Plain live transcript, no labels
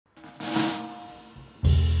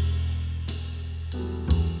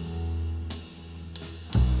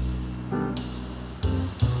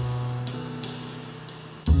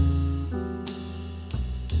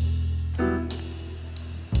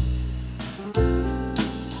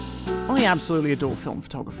I absolutely adore film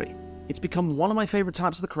photography. It's become one of my favourite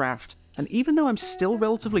types of the craft, and even though I'm still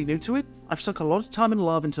relatively new to it, I've sunk a lot of time and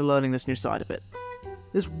love into learning this new side of it.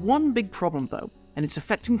 There's one big problem though, and it's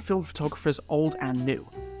affecting film photographers old and new.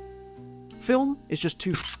 Film is just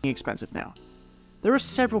too f***ing expensive now. There are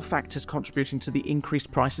several factors contributing to the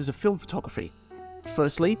increased prices of film photography.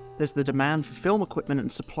 Firstly, there's the demand for film equipment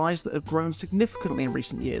and supplies that have grown significantly in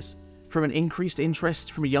recent years, from an increased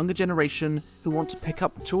interest from a younger generation who want to pick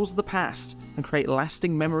up the tools of the past and create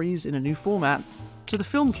lasting memories in a new format, to the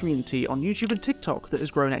film community on YouTube and TikTok that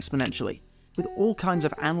has grown exponentially, with all kinds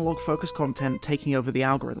of analog-focused content taking over the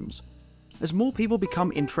algorithms. As more people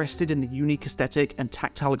become interested in the unique aesthetic and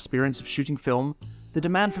tactile experience of shooting film, the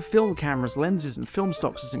demand for film cameras, lenses, and film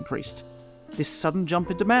stocks has increased. This sudden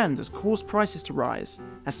jump in demand has caused prices to rise,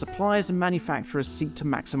 as suppliers and manufacturers seek to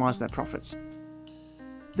maximize their profits.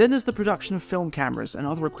 Then there's the production of film cameras and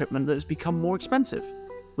other equipment that has become more expensive.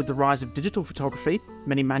 With the rise of digital photography,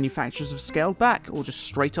 many manufacturers have scaled back or just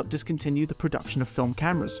straight up discontinued the production of film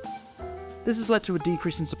cameras. This has led to a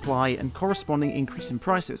decrease in supply and corresponding increase in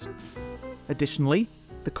prices. Additionally,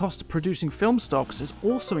 the cost of producing film stocks has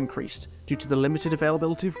also increased due to the limited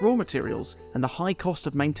availability of raw materials and the high cost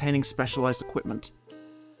of maintaining specialized equipment.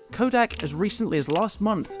 Kodak, as recently as last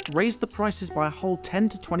month, raised the prices by a whole 10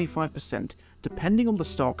 to 25%, depending on the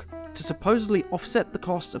stock, to supposedly offset the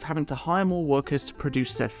cost of having to hire more workers to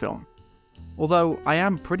produce said film. Although I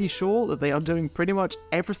am pretty sure that they are doing pretty much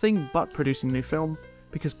everything but producing new film,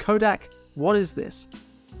 because Kodak, what is this?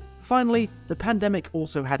 Finally, the pandemic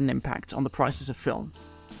also had an impact on the prices of film.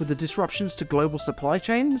 With the disruptions to global supply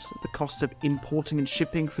chains, the cost of importing and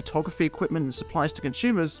shipping photography equipment and supplies to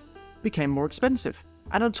consumers became more expensive.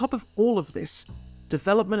 And on top of all of this,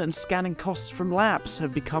 development and scanning costs from labs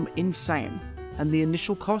have become insane, and the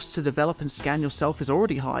initial cost to develop and scan yourself is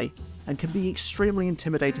already high, and can be extremely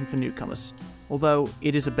intimidating for newcomers, although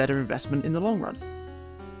it is a better investment in the long run.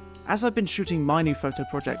 As I've been shooting my new photo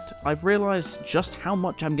project, I've realised just how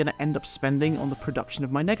much I'm going to end up spending on the production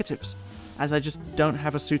of my negatives, as I just don't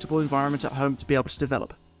have a suitable environment at home to be able to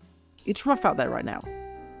develop. It's rough out there right now.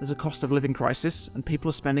 There's a cost of living crisis, and people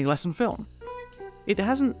are spending less on film. It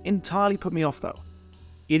hasn't entirely put me off though.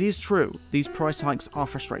 It is true, these price hikes are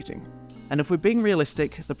frustrating, and if we're being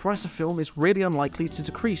realistic, the price of film is really unlikely to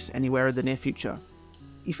decrease anywhere in the near future.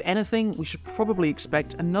 If anything, we should probably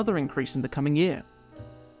expect another increase in the coming year.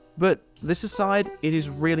 But this aside, it is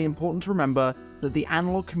really important to remember that the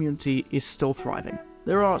analog community is still thriving.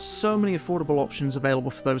 There are so many affordable options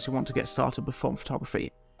available for those who want to get started with film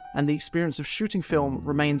photography, and the experience of shooting film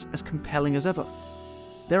remains as compelling as ever.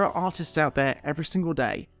 There are artists out there every single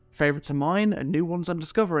day, favourites of mine and new ones I'm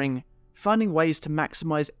discovering, finding ways to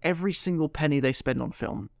maximise every single penny they spend on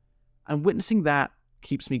film, and witnessing that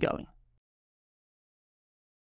keeps me going.